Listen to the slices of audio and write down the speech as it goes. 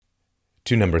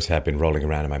Two numbers have been rolling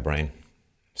around in my brain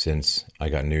since I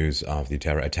got news of the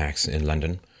terror attacks in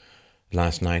London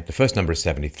last night. The first number is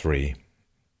 73.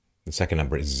 The second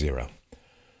number is 0.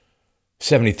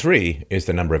 73 is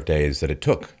the number of days that it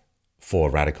took for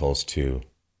radicals to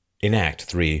enact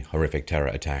 3 horrific terror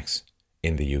attacks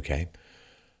in the UK.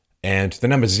 And the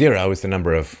number 0 is the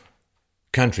number of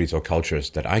countries or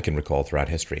cultures that I can recall throughout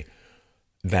history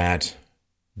that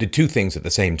did 2 things at the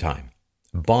same time.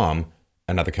 Bomb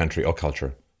another country or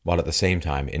culture, while at the same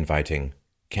time inviting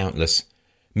countless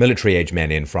military-age men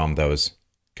in from those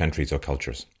countries or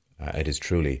cultures. It is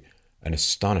truly an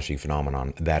astonishing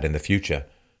phenomenon that in the future,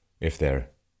 if there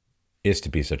is to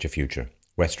be such a future,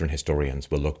 Western historians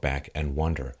will look back and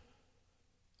wonder,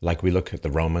 like we look at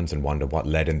the Romans and wonder what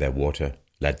led in their water,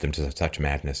 led them to such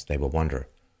madness. They will wonder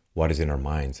what is in our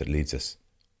minds that leads us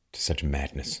to such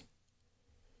madness.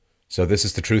 So this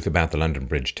is the truth about the London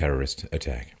Bridge terrorist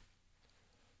attack.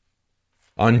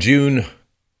 On June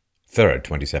 3rd,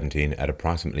 2017, at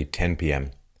approximately 10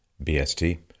 p.m.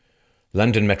 BST,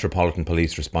 London Metropolitan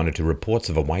Police responded to reports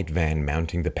of a white van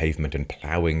mounting the pavement and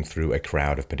ploughing through a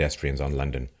crowd of pedestrians on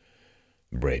London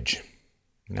Bridge.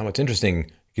 Now, what's interesting,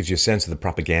 gives you a sense of the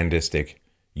propagandistic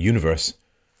universe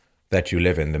that you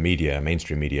live in. The media,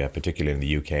 mainstream media, particularly in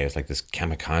the UK, is like this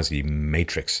kamikaze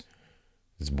matrix.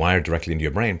 It's wired directly into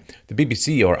your brain. The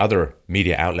BBC or other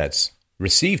media outlets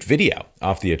received video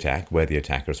of the attack where the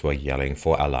attackers were yelling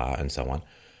for Allah and so on,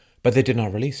 but they did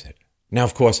not release it. Now,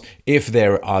 of course, if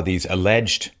there are these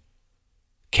alleged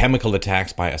chemical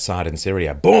attacks by Assad in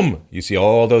Syria, boom, you see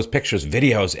all those pictures,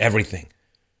 videos, everything.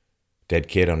 Dead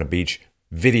kid on a beach,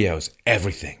 videos,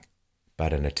 everything.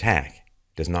 But an attack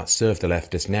does not serve the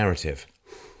leftist narrative.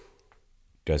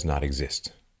 Does not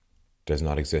exist. Does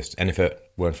not exist. And if it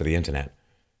weren't for the internet,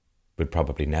 would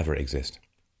probably never exist.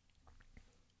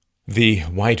 The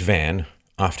white van,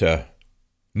 after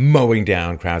mowing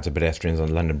down crowds of pedestrians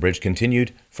on London Bridge,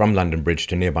 continued from London Bridge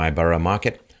to nearby Borough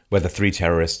Market, where the 3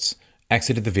 terrorists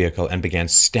exited the vehicle and began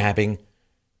stabbing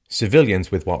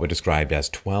civilians with what were described as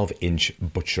 12-inch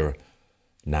butcher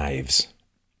knives.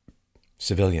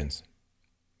 Civilians.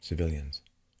 Civilians.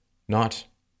 Not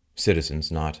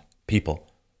citizens, not people,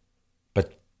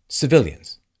 but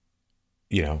civilians.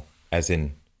 You know, as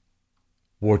in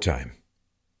wartime.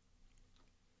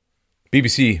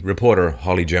 BBC reporter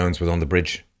Holly Jones was on the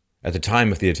bridge at the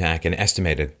time of the attack and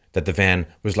estimated that the van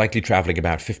was likely travelling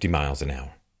about 50 miles an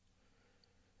hour.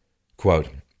 Quote,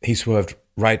 "He swerved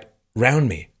right round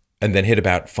me and then hit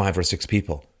about 5 or 6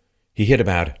 people. He hit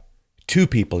about 2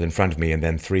 people in front of me and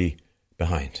then 3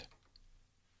 behind."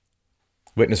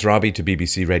 Witness Robbie to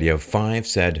BBC Radio 5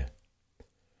 said,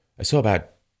 "I saw about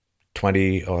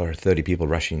 20 or 30 people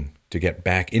rushing to get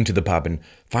back into the pub, and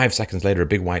 5 seconds later a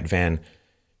big white van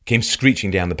came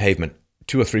screeching down the pavement.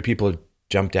 2 or 3 people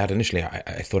jumped out. Initially,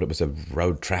 I thought it was a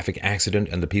road traffic accident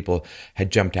and the people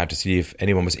had jumped out to see if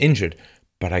anyone was injured,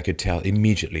 but I could tell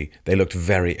immediately they looked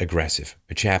very aggressive.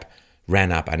 A chap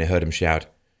ran up and I heard him shout,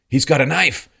 'He's got a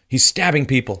knife! He's stabbing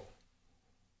people!'"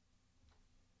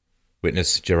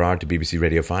 Witness Gerard to BBC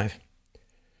Radio 5.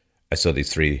 "I saw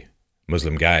these 3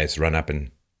 Muslim guys run up and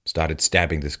started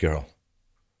stabbing this girl.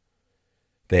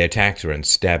 They attacked her and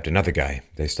stabbed another guy.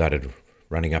 They started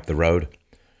running up the road,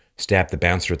 stabbed the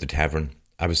bouncer at the tavern.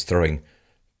 I was throwing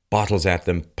bottles at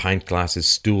them, pint glasses,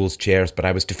 stools, chairs, but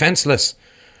I was defenseless.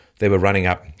 They were running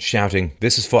up, shouting,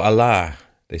 'This is for Allah.'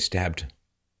 They stabbed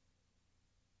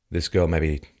this girl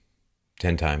maybe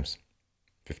 10 times,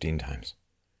 15 times.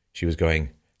 She was going,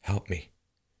 'Help me.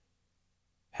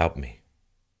 Help me.'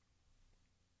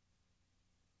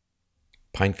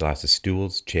 Pint glasses,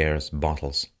 stools, chairs,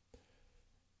 bottles.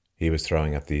 He was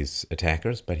throwing at these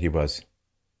attackers, but he was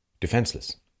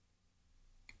defenseless,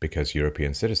 because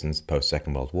European citizens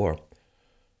post-Second World War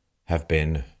have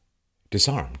been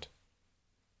disarmed.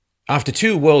 After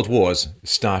 2 world wars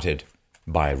started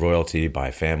by royalty,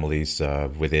 by families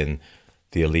within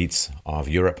the elites of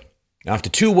Europe,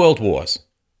 after 2 world wars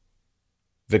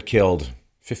that killed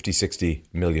 50, 60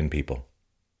 million people,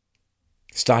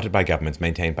 started by governments,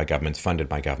 maintained by governments, funded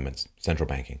by governments, central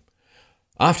banking.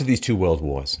 After these 2 world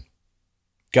wars,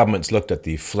 governments looked at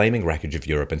the flaming wreckage of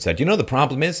Europe and said, you know, the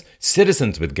problem is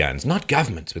citizens with guns, not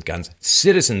governments with guns,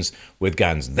 citizens with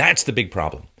guns. That's the big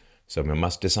problem. So we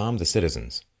must disarm the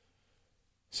citizens.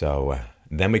 So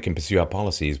then we can pursue our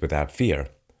policies without fear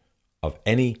of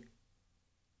any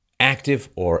active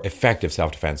or effective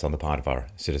self-defense on the part of our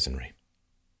citizenry.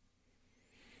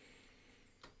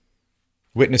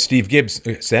 Witness Steve Gibbs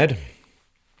said,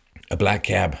 a black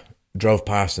cab drove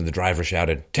past and the driver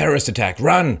shouted, "Terrorist attack,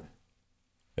 run!"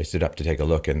 I stood up to take a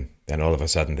look, and then all of a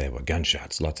sudden there were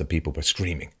gunshots. Lots of people were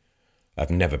screaming. I've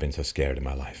never been so scared in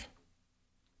my life.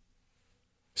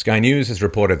 Sky News has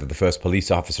reported that the first police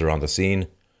officer on the scene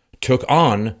took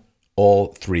on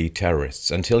all 3 terrorists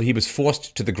until he was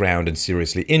forced to the ground and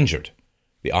seriously injured.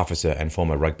 The officer and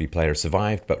former rugby player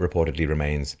survived, but reportedly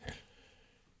remains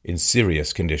in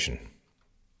serious condition.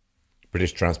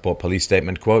 British Transport Police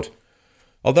statement, quote,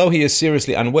 "Although he is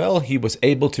seriously unwell, he was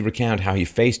able to recount how he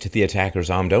faced the attackers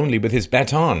armed only with his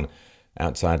baton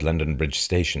outside London Bridge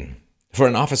Station. For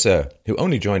an officer who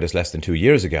only joined us less than 2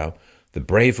 years ago, the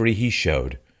bravery he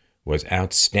showed was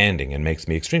outstanding and makes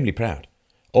me extremely proud.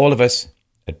 All of us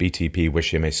at BTP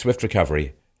wish him a swift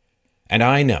recovery, and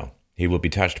I know he will be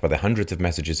touched by the hundreds of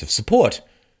messages of support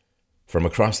from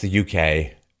across the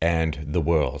UK and the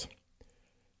world."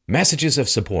 Messages of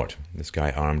support. This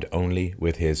guy armed only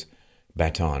with his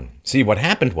baton. See, what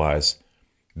happened was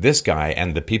this guy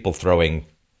and the people throwing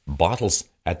bottles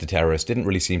at the terrorists didn't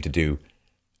really seem to do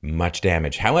much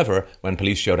damage. However, when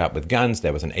police showed up with guns,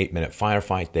 there was an 8-minute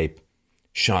firefight. They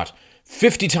shot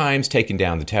 50 times, taking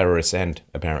down the terrorists and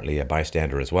apparently a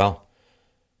bystander as well.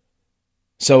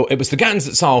 So it was the guns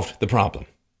that solved the problem.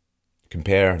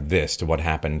 Compare this to what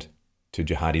happened to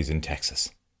jihadis in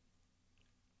Texas.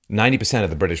 90% of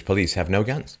the British police have no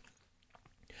guns.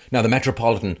 Now, the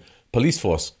Metropolitan Police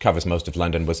Force covers most of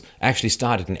London, was actually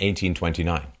started in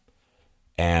 1829.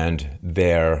 And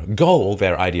their goal,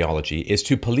 their ideology, is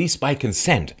to police by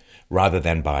consent rather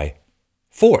than by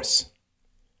force.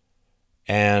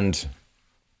 And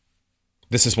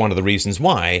this is one of the reasons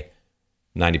why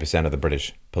 90% of the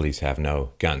British police have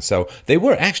no guns. So they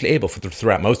were actually able,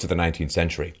 throughout most of the 19th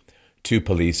century, to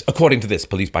police, according to this,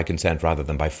 police by consent rather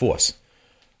than by force.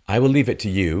 I will leave it to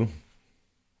you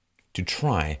to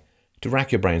try to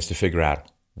rack your brains to figure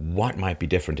out what might be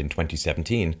different in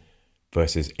 2017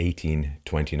 versus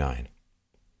 1829,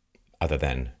 other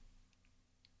than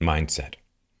mindset.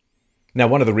 Now,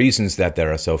 one of the reasons that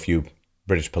there are so few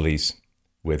British police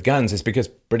with guns is because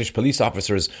British police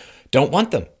officers don't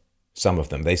want them. Some of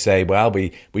them. They say, well,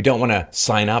 we don't want to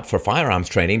sign up for firearms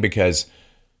training because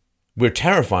we're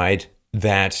terrified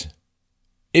that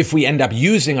if we end up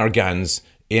using our guns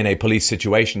in a police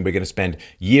situation, we're going to spend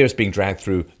years being dragged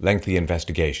through lengthy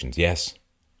investigations. Yes,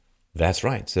 that's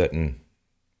right. Certain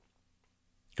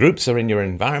groups are in your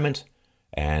environment,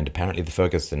 and apparently the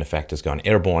Ferguson effect has gone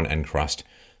airborne and crossed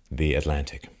the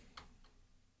Atlantic.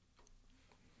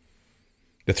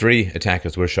 The 3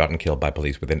 attackers were shot and killed by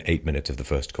police within 8 minutes of the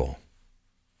first call.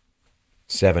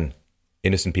 7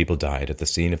 innocent people died at the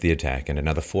scene of the attack, and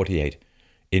another 48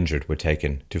 injured were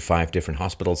taken to 5 different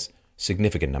hospitals,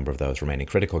 significant number of those remain in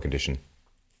critical condition.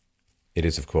 It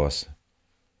is, of course,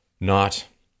 not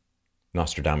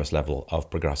Nostradamus level of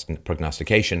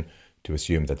prognostication to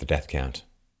assume that the death count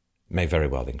may very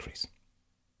well increase.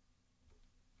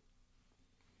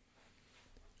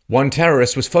 One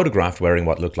terrorist was photographed wearing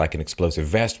what looked like an explosive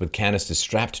vest with canisters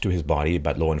strapped to his body,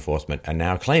 but law enforcement are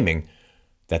now claiming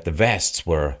that the vests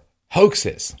were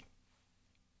hoaxes.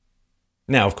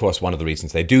 Now, of course, one of the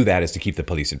reasons they do that is to keep the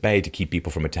police at bay, to keep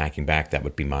people from attacking back. That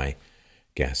would be my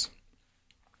guess.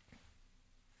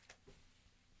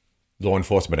 Law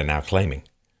enforcement are now claiming.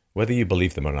 Whether you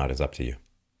believe them or not is up to you.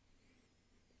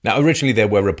 Now, originally there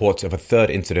were reports of a third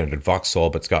incident at Vauxhall,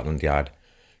 but Scotland Yard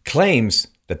claims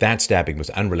that stabbing was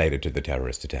unrelated to the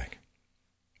terrorist attack.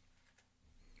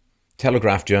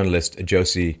 Telegraph journalist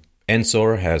Josie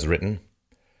Ensor has written,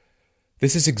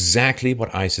 "This is exactly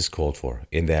what ISIS called for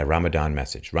in their Ramadan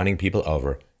message, running people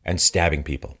over and stabbing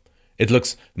people. It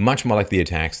looks much more like the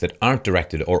attacks that aren't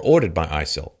directed or ordered by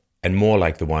ISIL, and more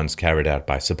like the ones carried out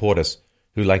by supporters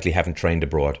who likely haven't trained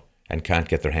abroad and can't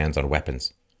get their hands on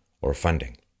weapons or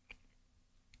funding."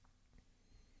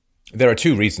 There are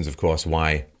 2 reasons, of course,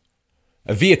 why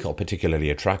a vehicle,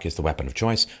 particularly a truck, is the weapon of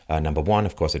choice. Number 1,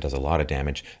 of course, it does a lot of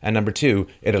damage. And number 2,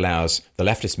 it allows the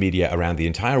leftist media around the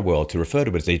entire world to refer to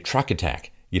it as a truck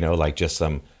attack. You know, like just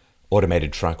some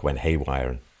automated truck went haywire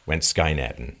and went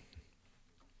Skynet.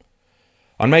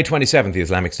 On May 27th, the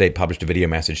Islamic State published a video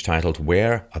message titled,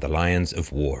 "Where are the Lions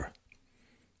of War?"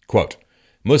 Quote,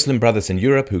 "Muslim brothers in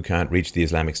Europe who can't reach the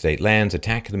Islamic State lands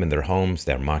attack them in their homes,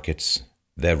 their markets,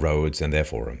 their roads, and their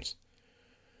forums.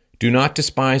 Do not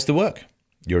despise the work.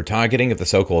 Your targeting of the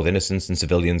so-called innocents and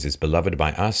civilians is beloved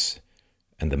by us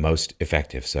and the most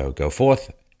effective. So go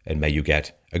forth and may you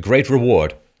get a great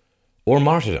reward or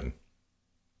martyrdom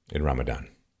in Ramadan."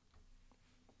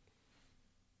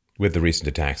 With the recent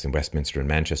attacks in Westminster and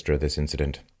Manchester, this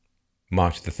incident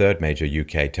marked the 3rd major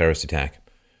UK terrorist attack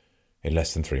in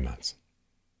less than 3 months.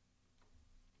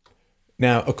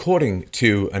 Now, according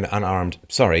to an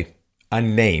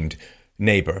unnamed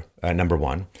neighbor, number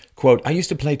one, quote, I used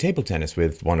to play table tennis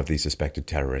with one of these suspected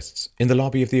terrorists in the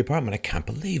lobby of the apartment. I can't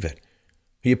believe it.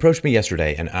 He approached me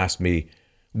yesterday and asked me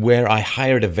where I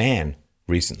hired a van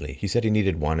recently. He said he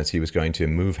needed one as he was going to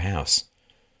move house.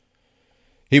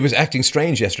 He was acting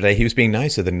strange yesterday. He was being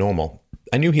nicer than normal.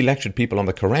 I knew he lectured people on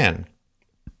the Quran,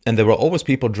 and there were always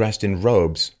people dressed in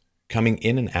robes coming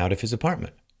in and out of his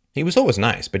apartment. He was always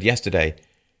nice, but yesterday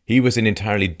he was an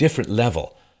entirely different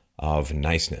level of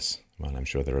niceness. Well, I'm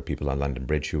sure there are people on London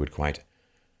Bridge who would quite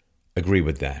agree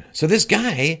with that. So this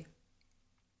guy,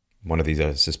 one of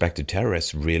these suspected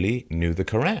terrorists, really knew the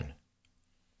Quran.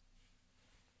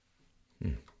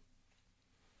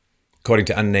 According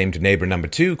to unnamed neighbor number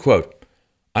two, quote,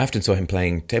 I often saw him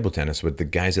playing table tennis with the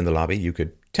guys in the lobby. You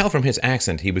could tell from his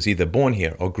accent he was either born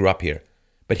here or grew up here.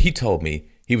 But he told me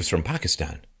he was from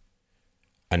Pakistan.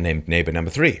 Unnamed neighbor number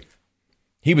three.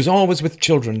 He was always with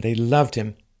children. They loved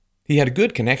him. He had a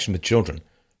good connection with children.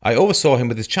 I always saw him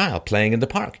with his child playing in the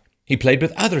park. He played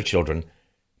with other children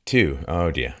too.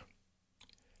 Oh dear.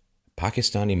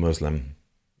 Pakistani Muslim,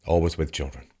 always with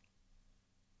children.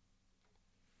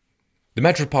 The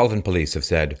Metropolitan Police have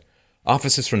said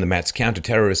officers from the Met's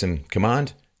Counter-Terrorism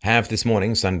Command have this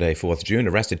morning, Sunday, 4th June,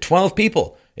 arrested 12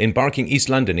 people in Barking, East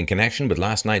London in connection with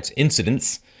last night's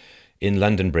incidents in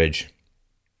London Bridge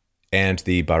and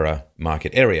the Borough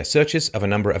Market area. Searches of a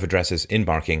number of addresses in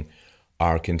Barking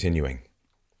are continuing.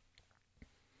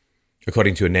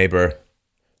 According to a neighbour,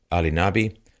 Ali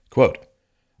Nabi, quote,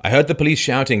 I heard the police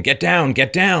shouting, get down,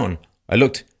 get down. I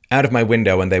looked out of my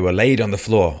window and they were laid on the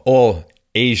floor, all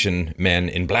Asian men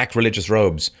in black religious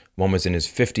robes. One was in his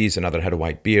 50s, another had a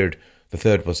white beard, the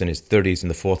third was in his 30s,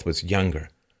 and the fourth was younger.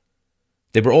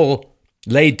 They were all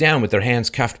laid down with their hands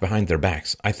cuffed behind their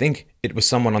backs. I think it was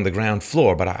someone on the ground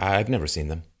floor, but I've never seen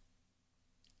them.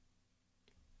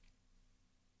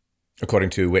 According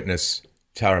to witness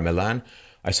Tara Milan,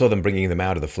 I saw them bringing them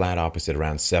out of the flat opposite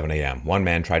around 7 a.m. One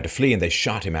man tried to flee and they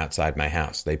shot him outside my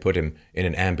house. They put him in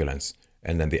an ambulance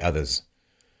and then the others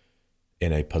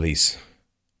in a police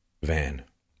van.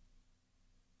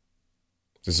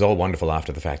 This is all wonderful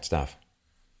after the fact stuff.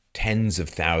 Tens of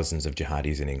thousands of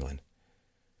jihadis in England.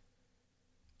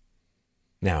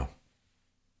 Now,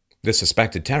 this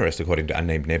suspected terrorist, according to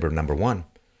unnamed neighbor number one,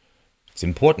 it's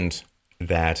important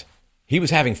that he was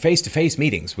having face-to-face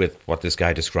meetings with what this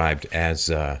guy described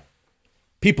as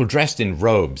people dressed in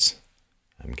robes.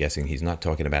 I'm guessing he's not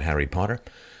talking about Harry Potter.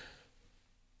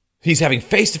 He's having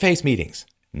face-to-face meetings,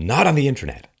 not on the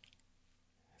internet.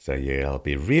 So you'll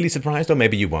be really surprised, or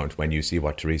maybe you won't, when you see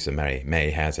what Theresa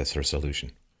May has as her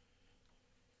solution.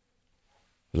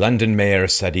 London Mayor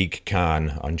Sadiq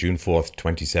Khan on June 4th,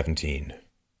 2017.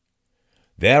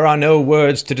 There are no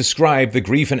words to describe the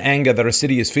grief and anger that our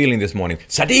city is feeling this morning.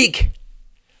 Sadiq!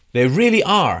 There really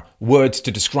are words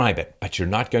to describe it, but you're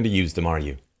not going to use them, are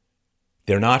you?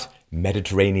 They're not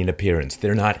Mediterranean appearance.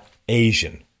 They're not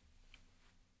Asian.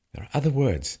 There are other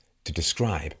words to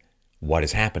describe what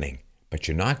is happening, but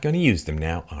you're not going to use them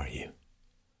now, are you?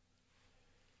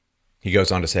 He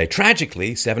goes on to say,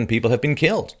 tragically, 7 people have been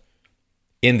killed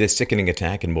in this sickening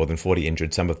attack and more than 40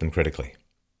 injured, some of them critically.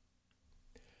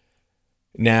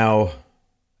 Now,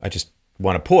 I just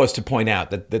want to pause to point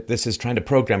out that this is trying to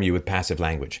program you with passive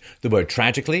language. The word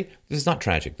tragically, this is not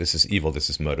tragic. This is evil. This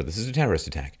is murder. This is a terrorist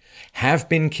attack. Have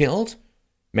been killed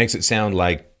makes it sound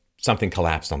like something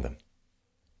collapsed on them.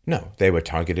 No, they were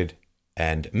targeted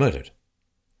and murdered.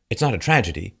 It's not a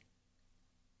tragedy.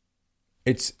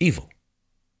 It's evil.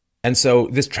 And so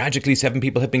this tragically 7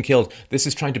 people have been killed. This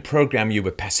is trying to program you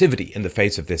with passivity in the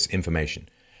face of this information.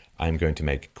 I'm going to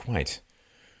make quite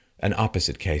an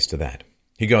opposite case to that.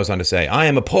 He goes on to say, I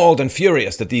am appalled and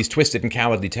furious that these twisted and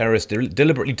cowardly terrorists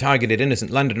deliberately targeted innocent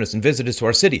Londoners and visitors to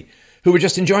our city who were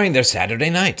just enjoying their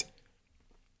Saturday night.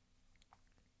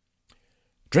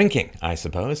 Drinking, I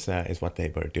suppose, is what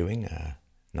they were doing,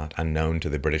 not unknown to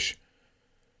the British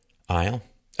Isle.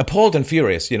 Appalled and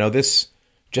furious, this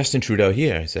Justin Trudeau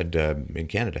here said in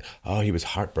Canada, he was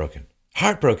heartbroken.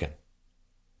 Heartbroken.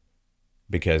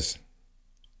 Because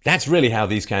that's really how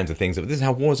these kinds of things, this is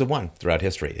how wars are won throughout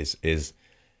history, is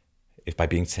by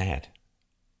being sad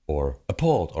or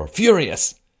appalled or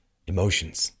furious.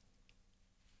 Emotions.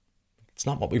 It's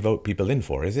not what we vote people in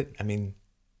for, is it? I mean,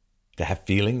 to have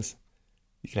feelings.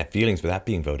 You can have feelings without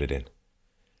being voted in.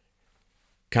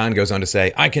 Khan goes on to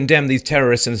say, I condemn these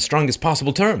terrorists in the strongest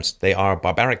possible terms. They are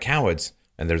barbaric cowards,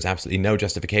 and there's absolutely no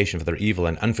justification for their evil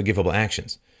and unforgivable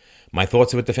actions. My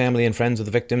thoughts are with the family and friends of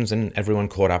the victims and everyone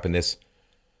caught up in this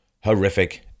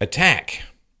horrific attack.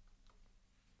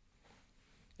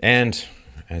 And,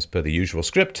 as per the usual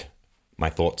script, My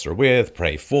thoughts are with,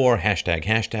 pray for,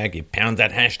 hashtag. You pound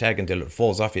that hashtag until it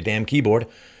falls off your damn keyboard.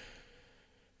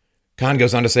 Khan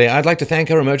goes on to say, I'd like to thank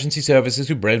our emergency services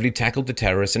who bravely tackled the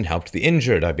terrorists and helped the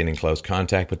injured. I've been in close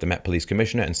contact with the Met Police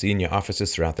Commissioner and senior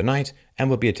officers throughout the night and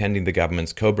will be attending the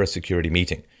government's Cobra security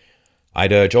meeting.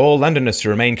 I'd urge all Londoners to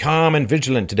remain calm and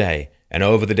vigilant today and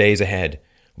over the days ahead.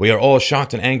 We are all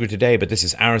shocked and angry today, but this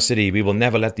is our city. We will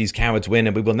never let these cowards win,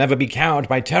 and we will never be cowed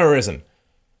by terrorism.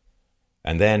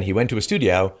 And then he went to a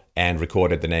studio and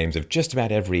recorded the names of just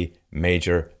about every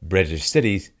major British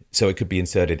city so it could be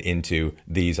inserted into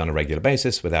these on a regular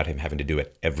basis without him having to do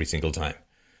it every single time.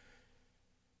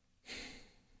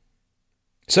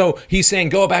 So he's saying,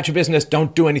 go about your business,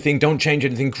 don't do anything, don't change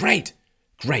anything. Great.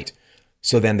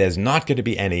 So then there's not going to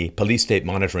be any police state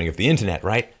monitoring of the internet,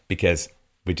 right? Because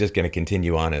we're just going to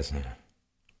continue on as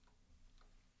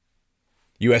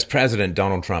U.S. President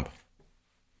Donald Trump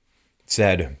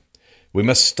said, we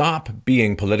must stop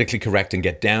being politically correct and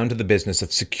get down to the business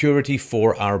of security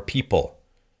for our people.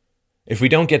 If we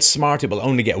don't get smart, it will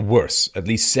only get worse. At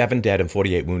least 7 dead and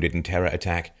 48 wounded in terror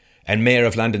attack. And Mayor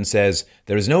of London says,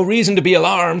 there is no reason to be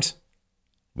alarmed.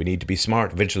 We need to be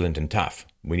smart, vigilant, and tough.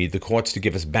 We need the courts to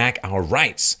give us back our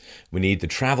rights. We need the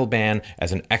travel ban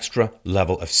as an extra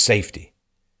level of safety.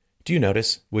 Do you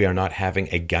notice we are not having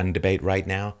a gun debate right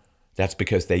now? That's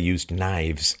because they used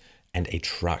knives and a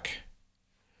truck.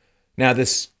 Now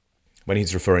this, when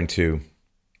he's referring to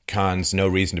Khan's no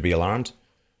reason to be alarmed,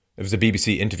 it was a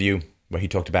BBC interview where he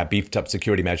talked about beefed up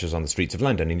security measures on the streets of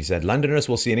London. And he said, Londoners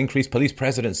will see an increased police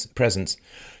presence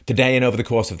today and over the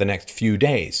course of the next few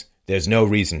days. There's no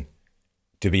reason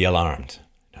to be alarmed.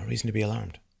 No reason to be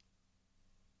alarmed.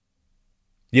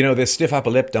 You know, this stiff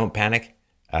upper lip, don't panic.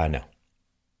 No.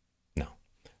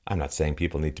 I'm not saying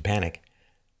people need to panic.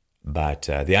 But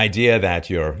the idea that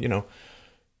you're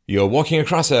walking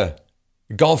across a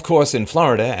golf course in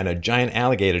Florida and a giant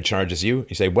alligator charges you,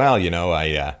 you say, well,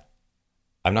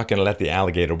 I'm not going to let the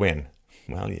alligator win.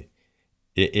 Well,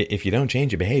 if you don't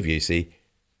change your behavior, you see,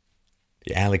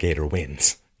 the alligator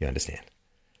wins. You understand?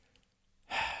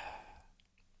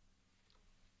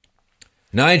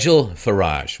 Nigel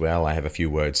Farage. Well, I have a few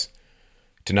words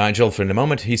to Nigel. For in a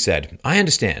moment, he said, I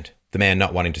understand the man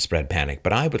not wanting to spread panic,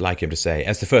 but I would like him to say,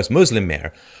 as the first Muslim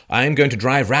mayor, I am going to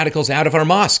drive radicals out of our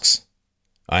mosques.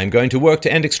 I am going to work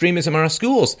to end extremism in our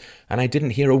schools. And I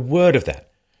didn't hear a word of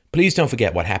that. Please don't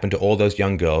forget what happened to all those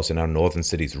young girls in our northern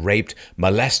cities, raped,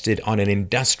 molested on an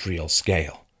industrial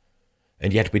scale.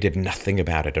 And yet we did nothing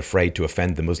about it, afraid to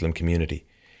offend the Muslim community.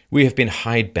 We have been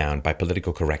hidebound by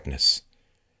political correctness.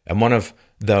 And one of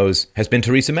those has been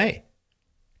Theresa May.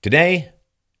 Today,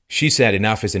 she said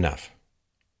enough is enough.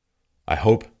 I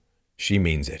hope she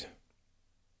means it.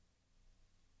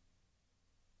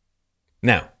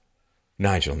 Now,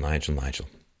 Nigel,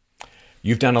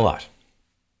 you've done a lot.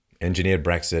 Engineered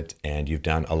Brexit, and you've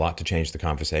done a lot to change the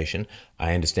conversation.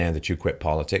 I understand that you quit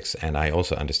politics, and I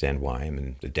also understand why. I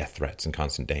mean, the death threats and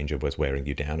constant danger was wearing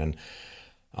you down, and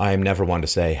I am never one to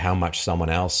say how much someone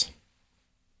else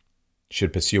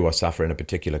should pursue or suffer in a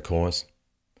particular cause.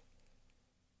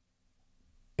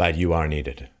 But you are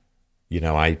needed.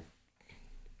 You're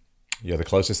the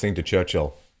closest thing to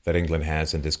Churchill that England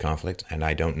has in this conflict, and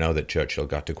I don't know that Churchill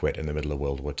got to quit in the middle of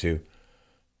World War II.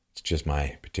 It's just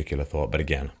my particular thought, but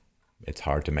again, it's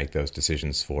hard to make those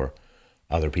decisions for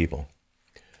other people.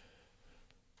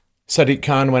 Sadiq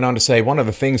Khan went on to say, one of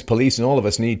the things police and all of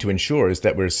us need to ensure is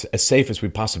that we're as safe as we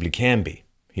possibly can be.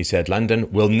 He said,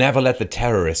 London will never let the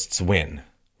terrorists win.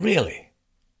 Really?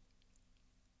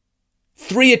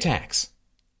 3 attacks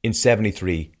in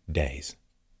 73 days.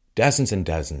 Dozens and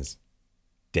dozens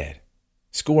dead.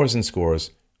 Scores and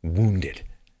scores wounded.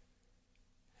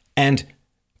 And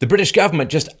the British government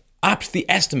just upped the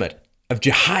estimate of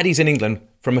jihadis in England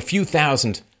from a few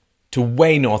thousand to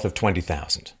way north of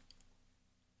 20,000.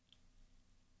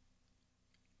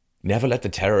 Never let the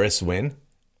terrorists win?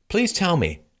 Please tell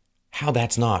me how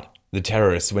that's not the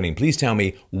terrorists winning. Please tell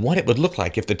me what it would look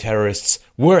like if the terrorists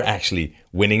were actually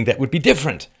winning that would be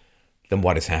different than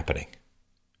what is happening.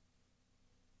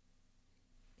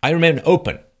 I remain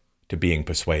open to being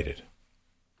persuaded.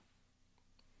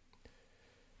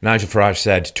 Nigel Farage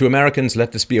said, to Americans,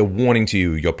 let this be a warning to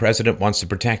you. Your president wants to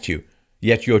protect you,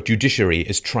 yet your judiciary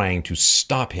is trying to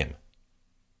stop him.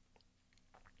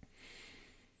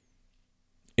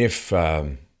 If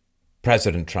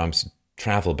President Trump's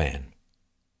travel ban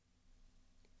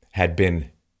had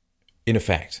been in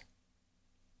effect,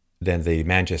 then the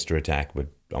Manchester attack would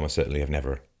almost certainly have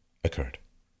never occurred.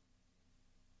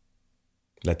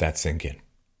 Let that sink in.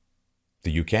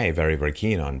 The UK very, very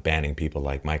keen on banning people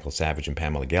like Michael Savage and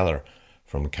Pamela Geller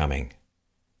from coming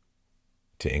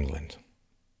to England.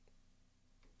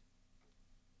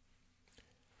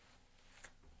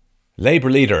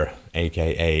 Labour leader,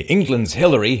 aka England's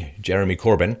Hillary, Jeremy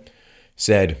Corbyn,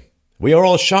 said, "We are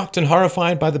all shocked and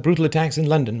horrified by the brutal attacks in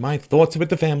London. My thoughts are with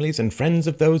the families and friends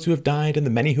of those who have died and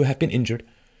the many who have been injured.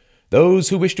 Those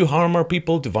who wish to harm our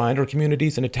people, divide our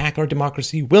communities, and attack our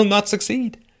democracy will not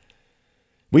succeed.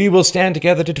 We will stand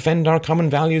together to defend our common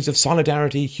values of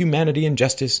solidarity, humanity, and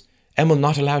justice, and will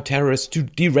not allow terrorists to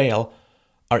derail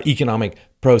our economic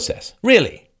process."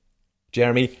 Really?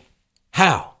 Jeremy,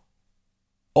 how?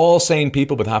 All sane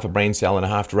people with half a brain cell and a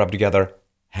half to rub together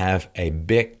have a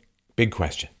big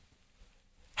question.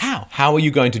 How? How are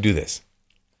you going to do this?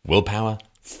 Willpower?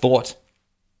 Thought?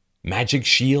 Magic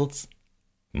shields?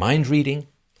 Mind reading?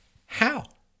 How?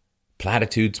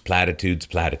 Platitudes, platitudes,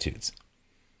 platitudes.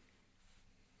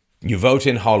 You vote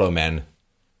in hollow, men,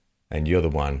 and you're the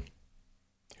one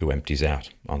who empties out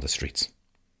on the streets.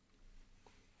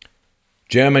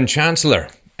 German Chancellor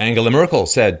Angela Merkel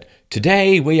said,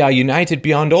 "Today we are united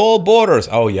beyond all borders."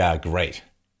 Oh yeah, great.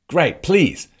 Great,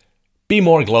 please. Be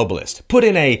more globalist. Put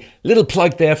in a little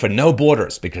plug there for no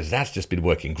borders, because that's just been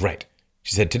working great.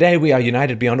 She said, "Today we are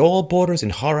united beyond all borders in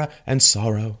horror and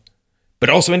sorrow, but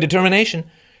also in determination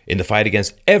in the fight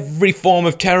against every form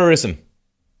of terrorism."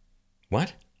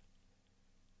 What?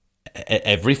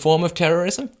 Every form of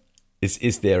terrorism?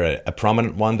 Is there a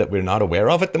prominent one that we're not aware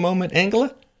of at the moment,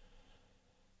 Angela?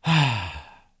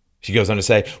 She goes on to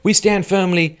say, "We stand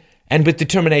firmly and with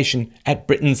determination at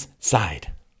Britain's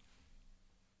side."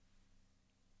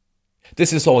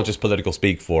 This is all just political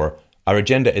speak for our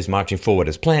agenda is marching forward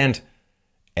as planned,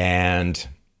 and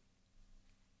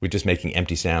we're just making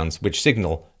empty sounds which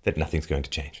signal that nothing's going to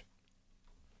change.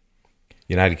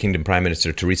 United Kingdom Prime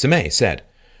Minister Theresa May said,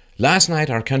 "Last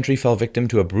night our country fell victim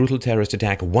to a brutal terrorist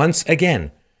attack once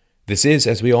again. This is,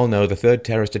 as we all know, the third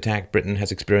terrorist attack Britain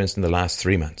has experienced in the last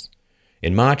 3 months.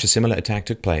 In March, a similar attack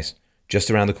took place just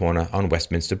around the corner on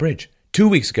Westminster Bridge. 2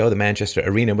 weeks ago, the Manchester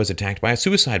Arena was attacked by a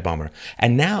suicide bomber.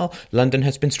 And now London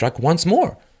has been struck once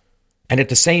more. And at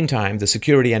the same time, the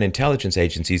security and intelligence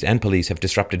agencies and police have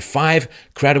disrupted 5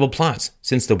 credible plots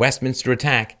since the Westminster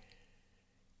attack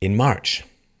in March."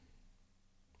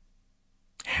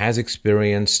 Has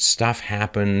experienced, stuff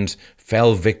happened,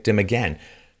 fell victim again.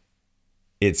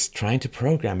 It's trying to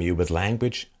program you with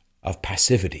language of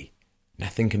passivity.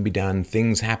 Nothing can be done.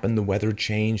 Things happen. The weather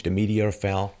changed. A meteor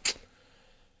fell.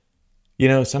 You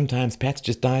know, sometimes pets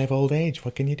just die of old age.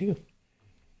 What can you do?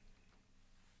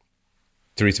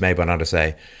 Theresa May went on to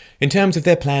say, "In terms of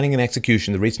their planning and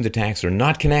execution, the recent attacks are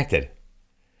not connected.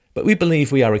 But we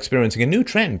believe we are experiencing a new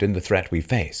trend in the threat we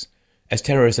face, as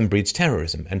terrorism breeds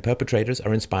terrorism, and perpetrators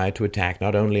are inspired to attack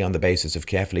not only on the basis of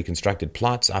carefully constructed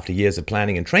plots after years of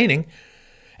planning and training,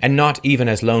 and not even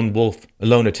as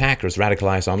lone attackers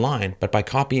radicalized online, but by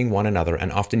copying one another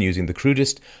and often using the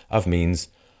crudest of means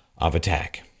of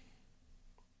attack.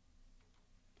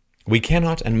 We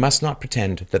cannot and must not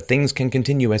pretend that things can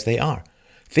continue as they are.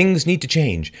 Things need to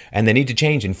change, and they need to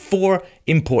change in 4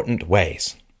 important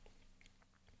ways."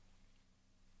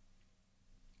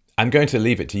 I'm going to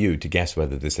leave it to you to guess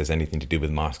whether this has anything to do with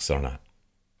masks or not.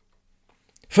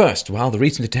 First, while the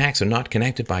recent attacks are not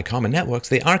connected by common networks,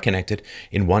 they are connected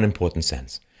in one important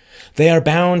sense. They are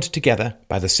bound together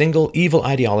by the single evil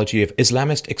ideology of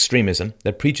Islamist extremism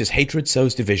that preaches hatred,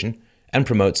 sows division, and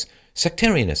promotes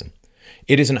sectarianism.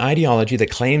 It is an ideology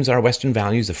that claims our Western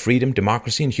values of freedom,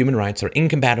 democracy, and human rights are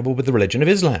incompatible with the religion of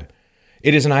Islam.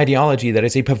 It is an ideology that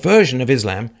is a perversion of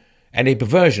Islam and a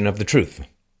perversion of the truth.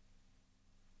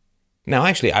 Now,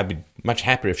 actually, I'd be much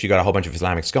happier if she got a whole bunch of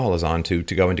Islamic scholars on to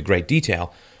go into great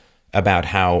detail about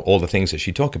how all the things that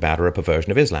she talked about are a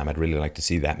perversion of Islam. I'd really like to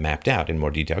see that mapped out in more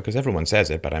detail, because everyone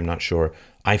says it, but I'm not sure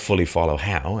I fully follow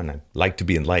how, and I'd like to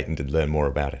be enlightened and learn more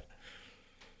about it.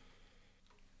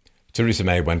 Theresa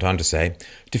May went on to say,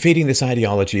 "Defeating this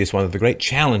ideology is one of the great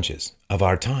challenges of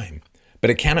our time,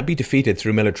 but it cannot be defeated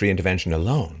through military intervention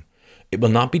alone. It will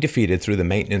not be defeated through the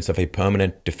maintenance of a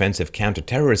permanent defensive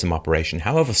counter-terrorism operation,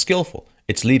 however skillful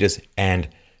its leaders and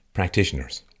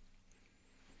practitioners.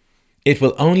 It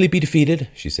will only be defeated,"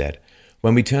 she said,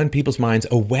 "when we turn people's minds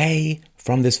away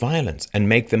from this violence and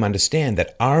make them understand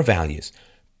that our values,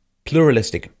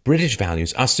 pluralistic British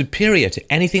values, are superior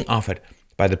to anything offered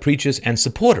by the preachers and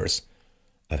supporters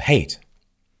of hate.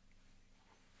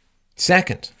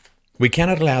 Second, we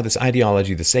cannot allow this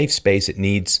ideology the safe space it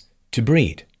needs to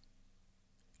breed.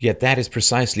 Yet that is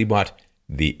precisely what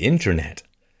the internet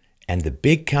and the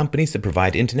big companies that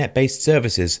provide internet-based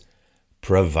services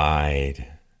provide.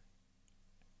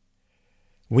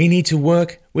 We need to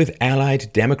work with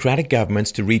allied democratic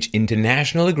governments to reach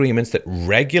international agreements that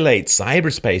regulate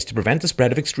cyberspace to prevent the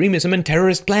spread of extremism and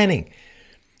terrorist planning.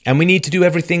 And we need to do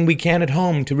everything we can at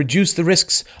home to reduce the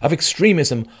risks of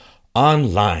extremism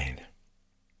online.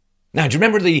 Now, do you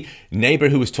remember the neighbor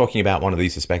who was talking about one of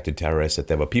these suspected terrorists, that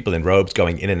there were people in robes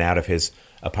going in and out of his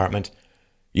apartment?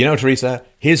 You know, Teresa,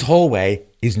 his hallway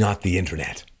is not the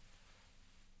internet.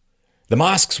 The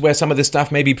mosques where some of this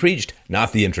stuff may be preached,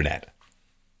 not the internet.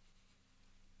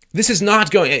 This is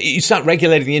not going... You start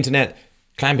regulating the internet,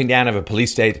 clamping down of a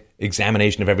police state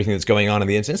examination of everything that's going on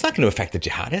the internet. It's not going to affect the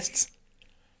jihadists.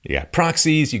 You got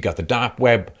proxies, you got the dark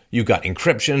web, you got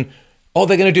encryption. All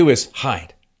they're going to do is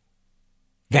hide,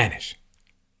 vanish.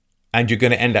 And you're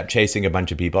going to end up chasing a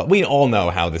bunch of people. We all know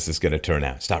how this is going to turn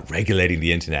out. Start regulating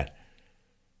the internet.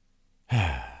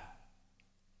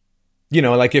 You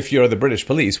know, like if you're the British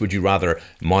police, would you rather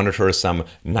monitor some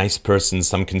nice person,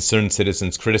 some concerned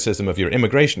citizen's criticism of your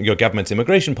government's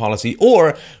immigration policy,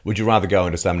 or would you rather go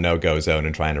into some no-go zone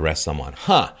and try and arrest someone?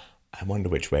 I wonder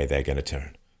which way they're going to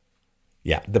turn.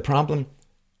 Yeah, the problem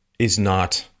is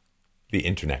not the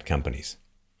internet companies.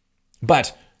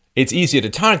 But it's easier to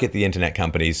target the internet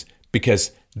companies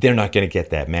because they're not going to get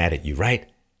that mad at you, right?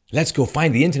 Let's go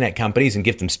find the internet companies and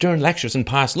give them stern lectures and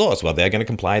pass laws. Well, they're going to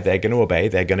comply, they're going to obey,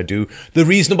 they're going to do the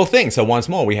reasonable thing. So once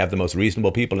more, we have the most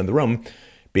reasonable people in the room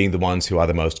being the ones who are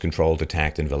the most controlled,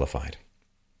 attacked, and vilified.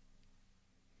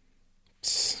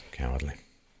 It's cowardly.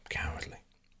 Cowardly.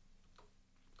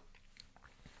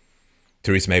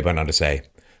 Theresa May went on to say,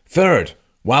 third,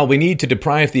 while we need to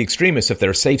deprive the extremists of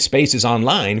their safe spaces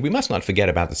online, we must not forget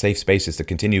about the safe spaces that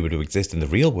continue to exist in the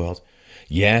real world.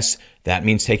 Yes, that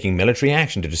means taking military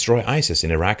action to destroy ISIS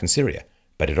in Iraq and Syria,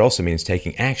 but it also means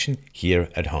taking action here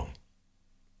at home.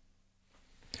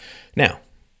 Now,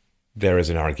 there is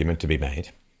an argument to be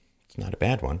made, it's not a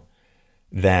bad one,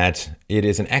 that it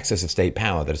is an excess of state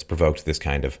power that has provoked this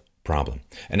kind of problem.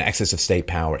 An excess of state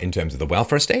power in terms of the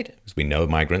welfare state, because we know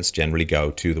migrants generally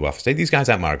go to the welfare state. These guys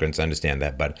aren't migrants, I understand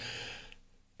that, but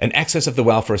an excess of the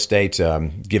welfare state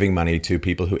giving money to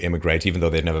people who immigrate, even though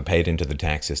they've never paid into the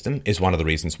tax system, is one of the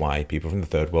reasons why people from the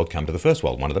third world come to the first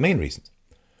world, one of the main reasons.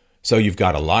 So you've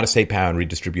got a lot of state power in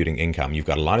redistributing income. You've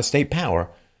got a lot of state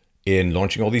power in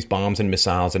launching all these bombs and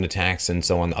missiles and attacks and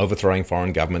so on, overthrowing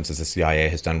foreign governments as the CIA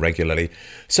has done regularly.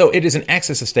 So it is an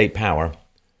excess of state power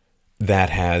that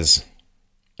has,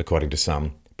 according to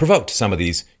some, provoked some of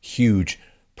these huge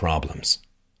problems.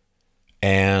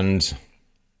 And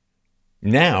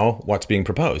now, what's being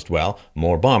proposed? Well,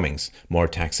 more bombings, more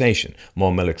taxation,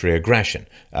 more military aggression,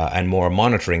 and more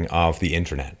monitoring of the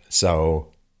internet. So,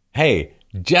 hey,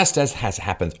 just as has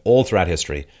happened all throughout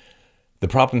history, the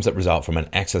problems that result from an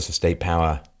excess of state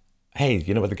power, hey,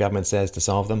 you know what the government says to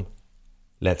solve them?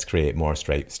 Let's create more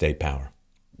state power.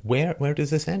 Where does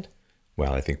this end?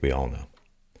 Well, I think we all know.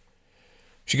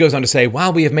 She goes on to say,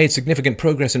 while we have made significant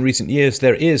progress in recent years,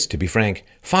 there is, to be frank,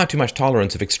 far too much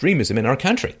tolerance of extremism in our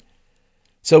country.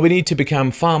 So we need to become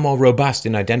far more robust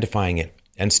in identifying it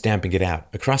and stamping it out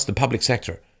across the public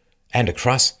sector and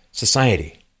across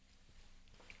society.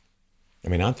 I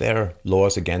mean, aren't there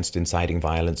laws against inciting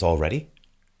violence already?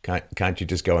 Can't you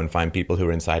just go and find people who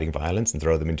are inciting violence and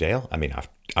throw them in jail? I mean,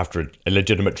 after a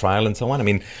legitimate trial and so on. I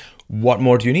mean, what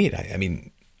more do you need? I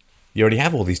mean, you already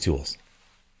have all these tools.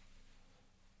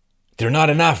 They're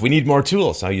not enough. We need more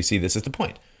tools. So you see, this is the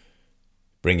point.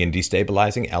 Bring in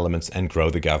destabilizing elements and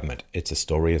grow the government. It's a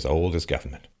story as old as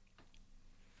government.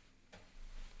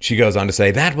 She goes on to say,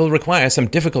 that will require some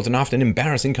difficult and often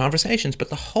embarrassing conversations, but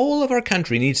the whole of our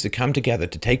country needs to come together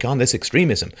to take on this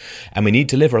extremism, and we need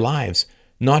to live our lives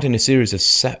not in a series of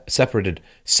separated,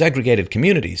 segregated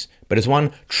communities, but as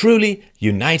one truly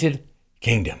united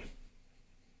kingdom.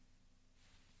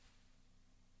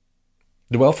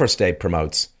 The welfare state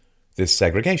promotes this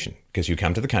segregation because you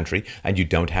come to the country and you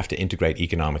don't have to integrate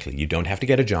economically. You don't have to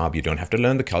get a job. You don't have to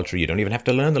learn the culture. You don't even have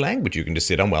to learn the language. You can just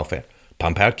sit on welfare,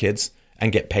 pump out kids,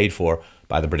 and get paid for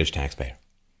by the British taxpayer.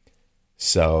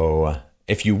 So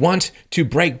if you want to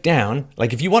break down,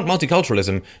 like if you want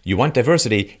multiculturalism, you want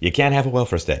diversity, you can't have a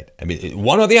welfare state. I mean,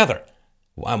 one or the other.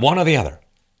 One or the other.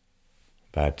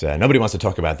 But nobody wants to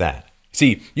talk about that.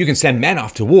 See, you can send men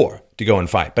off to war to go and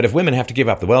fight, but if women have to give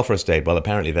up the welfare state, well,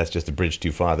 apparently that's just a bridge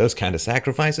too far. Those kind of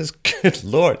sacrifices, good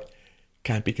Lord,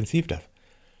 can't be conceived of.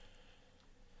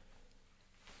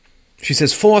 She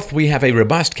says, fourth, we have a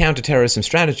robust counterterrorism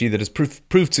strategy that has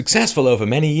proved successful over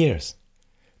many years.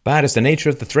 But as the nature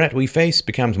of the threat we face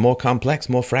becomes more complex,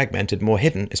 more fragmented, more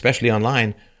hidden, especially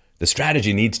online, the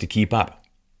strategy needs to keep up.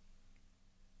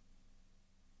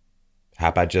 How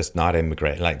about just not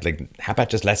immigrate? Like, how about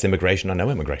just less immigration or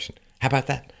no immigration? How about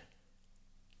that?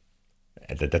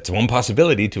 That's one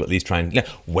possibility, to at least try and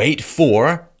wait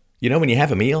for, when you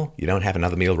have a meal, you don't have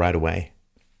another meal right away.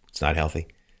 It's not healthy,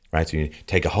 right? So you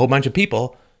take a whole bunch of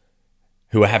people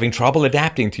who are having trouble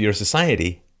adapting to your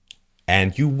society,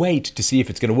 and you wait to see if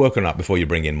it's going to work or not before you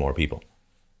bring in more people.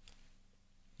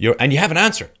 And you have an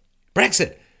answer.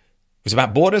 Brexit. It was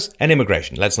about borders and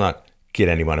immigration. Let's not kid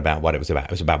anyone about what it was about.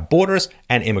 It was about borders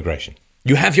and immigration.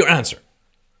 You have your answer.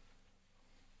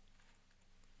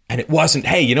 And it wasn't,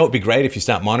 hey, it'd be great if you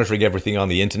start monitoring everything on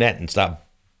the internet and start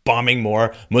bombing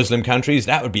more Muslim countries.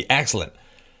 That would be excellent.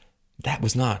 That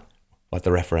was not what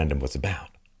the referendum was about.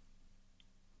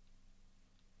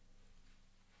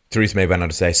 Theresa May went on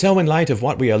to say, so in light of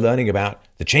what we are learning about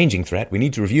the changing threat, we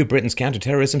need to review Britain's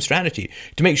counter-terrorism strategy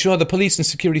to make sure the police and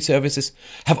security services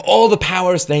have all the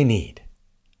powers they need.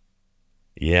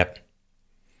 Yep.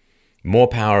 More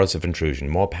powers of intrusion,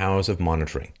 more powers of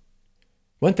monitoring.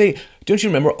 Don't you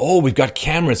remember, we've got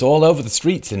cameras all over the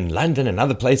streets in London and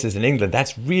other places in England.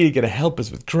 That's really going to help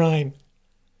us with crime.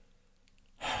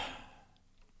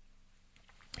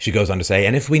 She goes on to say,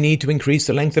 and if we need to increase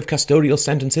the length of custodial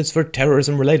sentences for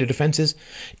terrorism-related offences,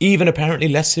 even apparently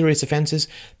less serious offences,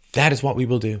 that is what we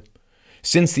will do.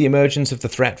 Since the emergence of the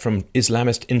threat from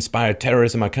Islamist-inspired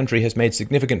terrorism, our country has made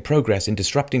significant progress in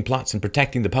disrupting plots and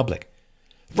protecting the public.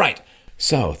 Right.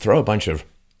 So throw a bunch of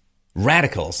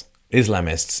radicals,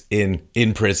 Islamists,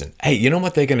 in prison. Hey, you know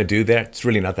what they're going to do there? It's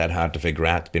really not that hard to figure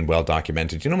out. It's been well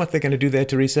documented. You know what they're going to do there,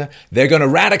 Teresa? They're going to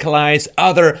radicalize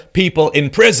other people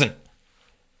in prison.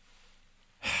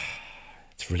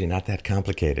 It's really not that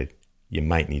complicated. You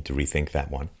might need to rethink that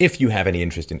one if you have any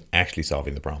interest in actually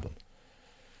solving the problem.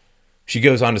 She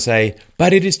goes on to say,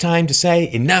 but it is time to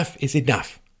say enough is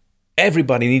enough.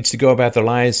 Everybody needs to go about their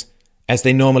lives as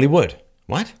they normally would.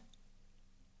 What?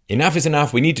 Enough is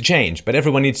enough. We need to change, but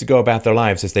everyone needs to go about their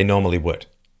lives as they normally would.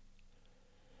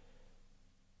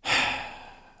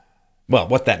 Well,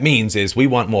 what that means is we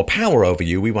want more power over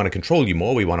you. We want to control you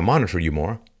more. We want to monitor you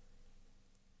more.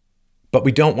 But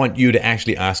we don't want you to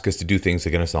actually ask us to do things that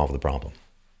are going to solve the problem.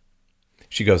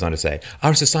 She goes on to say,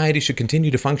 our society should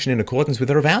continue to function in accordance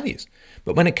with our values.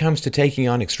 But when it comes to taking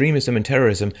on extremism and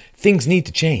terrorism, things need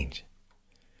to change.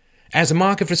 As a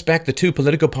mark of respect, the two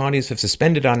political parties have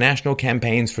suspended our national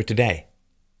campaigns for today.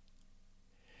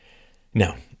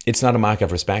 No, it's not a mark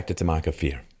of respect, it's a mark of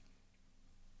fear.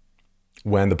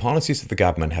 When the policies of the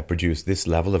government have produced this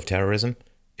level of terrorism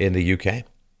in the UK,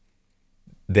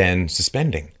 then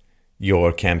suspending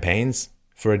your campaigns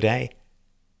for a day.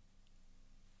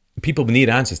 People need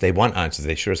answers. They want answers.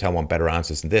 They sure as hell want better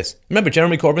answers than this. Remember,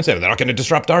 Jeremy Corbyn said, they're not going to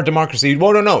disrupt our democracy.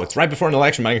 Well, no. It's right before an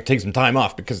election. I'm going to take some time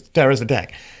off because it's a terrorist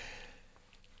attack.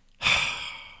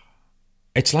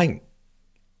 It's like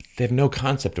they have no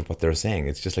concept of what they're saying.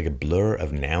 It's just like a blur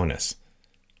of nowness.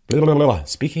 Blah, blah, blah.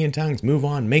 Speaking in tongues, move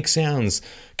on, make sounds,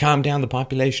 calm down the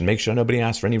population, make sure nobody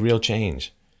asks for any real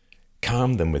change.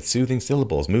 Calm them with soothing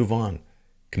syllables, move on.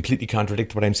 Completely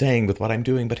contradict what I'm saying with what I'm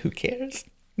doing, but who cares?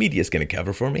 Media's going to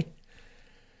cover for me.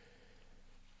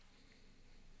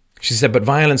 She said, but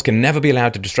violence can never be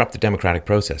allowed to disrupt the democratic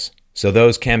process. So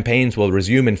those campaigns will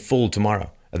resume in full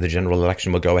tomorrow. The general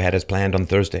election will go ahead as planned on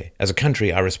Thursday. As a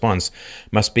country, our response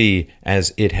must be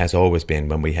as it has always been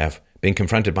when we have been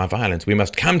confronted by violence. We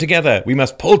must come together. We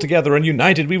must pull together, and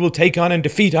united we will take on and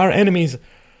defeat our enemies.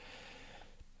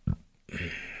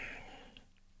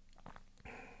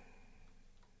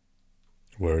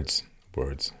 Words,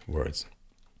 words, words.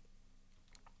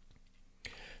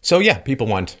 So yeah, people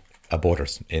want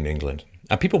borders in England.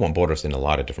 People want borders in a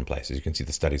lot of different places. You can see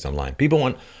the studies online. People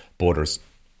want borders.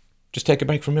 Just take a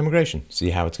break from immigration.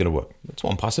 See how it's going to work. It's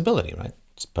one possibility, right?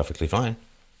 It's perfectly fine.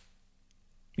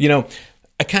 You know,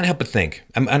 I can't help but think,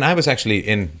 and I was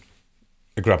actually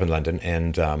I grew up in London,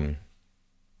 and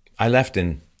I left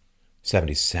in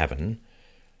 1977,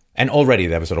 and already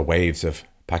there were sort of waves of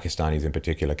Pakistanis in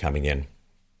particular coming in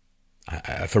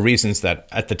for reasons that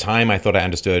at the time I thought I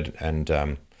understood, and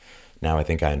now I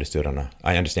think I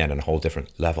understand on a whole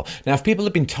different level. Now, if people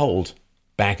had been told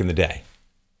back in the day,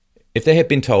 if they had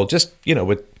been told, just,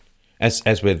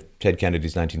 as with Ted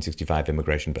Kennedy's 1965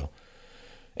 immigration bill,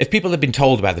 if people had been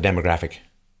told about the demographic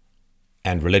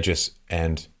and religious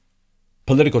and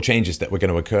political changes that were going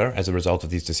to occur as a result of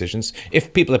these decisions,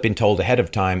 if people had been told ahead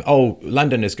of time,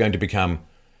 London is going to become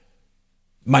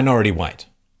minority white,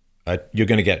 you're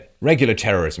going to get regular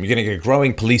terrorism, you're going to get a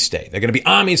growing police state, there are going to be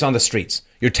armies on the streets,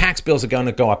 your tax bills are going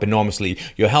to go up enormously,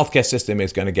 your healthcare system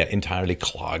is going to get entirely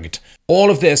clogged.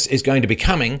 All of this is going to be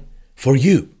coming for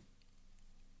you.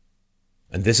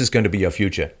 And this is going to be your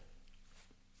future.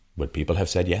 Would people have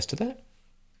said yes to that?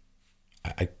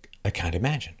 I can't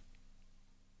imagine.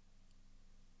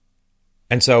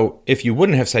 And so if you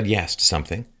wouldn't have said yes to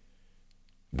something,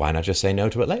 why not just say no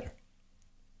to it later?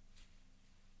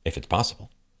 If it's possible.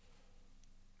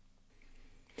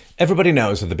 Everybody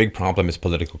knows that the big problem is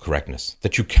political correctness,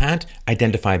 that you can't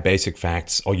identify basic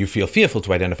facts, or you feel fearful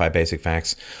to identify basic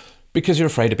facts because you're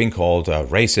afraid of being called a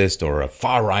racist or a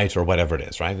far right or whatever it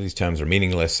is, right? These terms are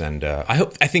meaningless, and I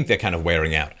think they're kind of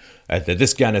wearing out.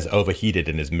 This gun is overheated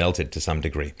and is melted to some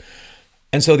degree.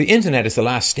 And so the internet is the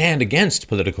last stand against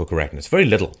political correctness. Very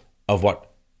little of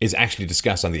what is actually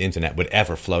discussed on the internet would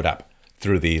ever float up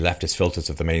through the leftist filters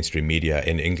of the mainstream media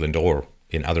in England or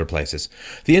in other places.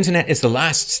 The internet is the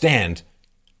last stand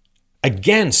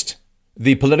against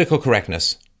the political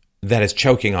correctness that is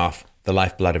choking off the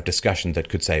lifeblood of discussion that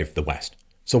could save the West.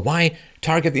 So why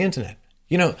target the internet?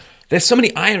 You know, there's so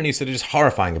many ironies that are just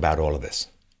horrifying about all of this.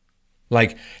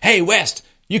 Like, hey, West,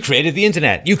 you created the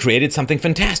internet. You created something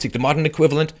fantastic. The modern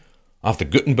equivalent of the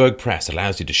Gutenberg press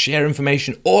allows you to share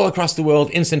information all across the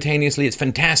world instantaneously. It's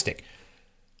fantastic.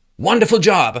 Wonderful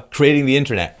job creating the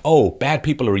internet. Oh, bad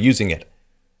people are using it.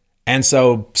 And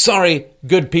so, sorry,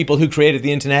 good people who created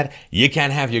the internet, you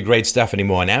can't have your great stuff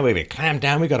anymore. Now we've clamped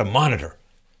down, we've got to monitor.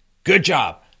 Good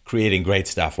job creating great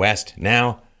stuff, West.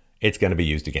 Now it's going to be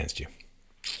used against you.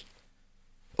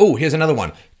 Oh, here's another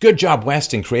one. Good job,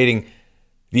 West, in creating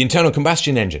the internal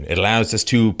combustion engine. It allows us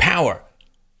to power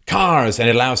cars, and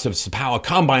it allows us to power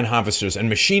combine harvesters and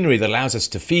machinery that allows us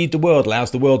to feed the world,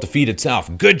 allows the world to feed itself.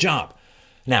 Good job.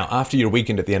 Now, after you're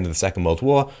weakened at the end of the Second World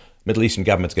War, Middle Eastern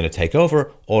government's going to take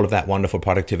over all of that wonderful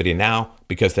productivity now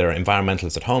because there are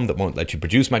environmentalists at home that won't let you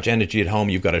produce much energy at home.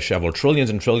 You've got to shovel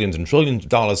trillions and trillions and trillions of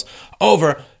dollars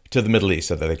over to the Middle East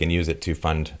so that they can use it to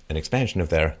fund an expansion of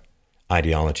their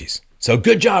ideologies. So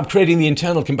good job creating the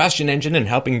internal combustion engine and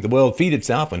helping the world feed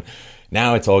itself, and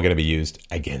now it's all going to be used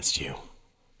against you.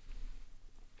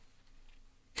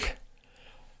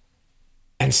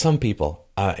 And some people,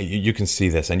 you can see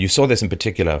this, and you saw this in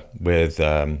particular with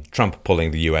Trump pulling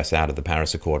the US out of the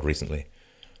Paris Accord recently.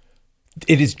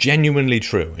 It is genuinely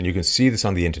true, and you can see this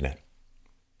on the internet.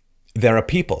 There are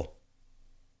people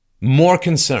more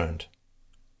concerned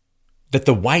that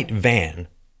the white van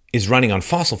is running on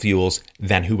fossil fuels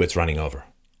than who it's running over.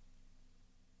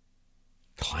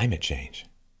 Climate change.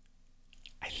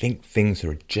 I think things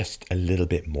are just a little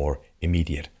bit more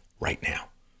immediate right now.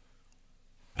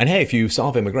 And hey, if you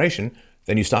solve immigration,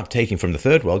 then you stop taking from the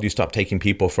third world, you stop taking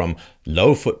people from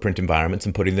low footprint environments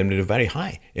and putting them into a very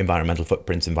high environmental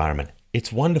footprints environment.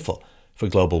 It's wonderful for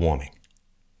global warming.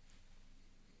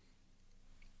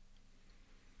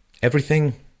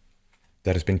 Everything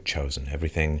that has been chosen,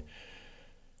 everything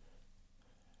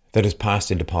that has passed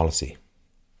into policy,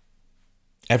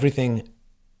 everything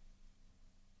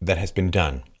that has been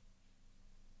done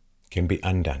can be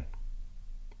undone.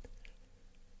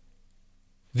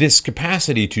 This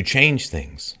capacity to change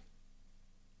things,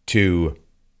 to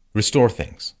restore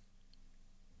things,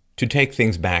 to take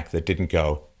things back that didn't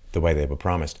go the way they were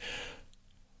promised,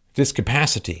 this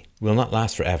capacity will not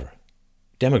last forever.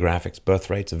 Demographics, birth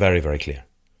rates are very, very clear.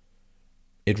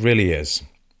 It really is.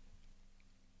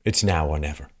 It's now or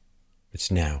never. It's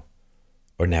now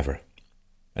or never.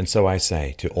 And so I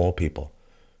say to all people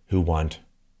who want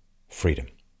freedom,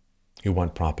 who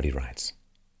want property rights,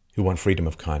 who want freedom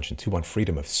of conscience, who want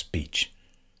freedom of speech,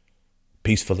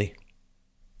 peacefully,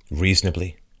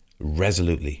 reasonably,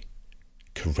 resolutely,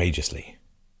 courageously,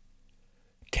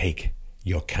 take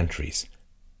your countries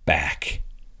back.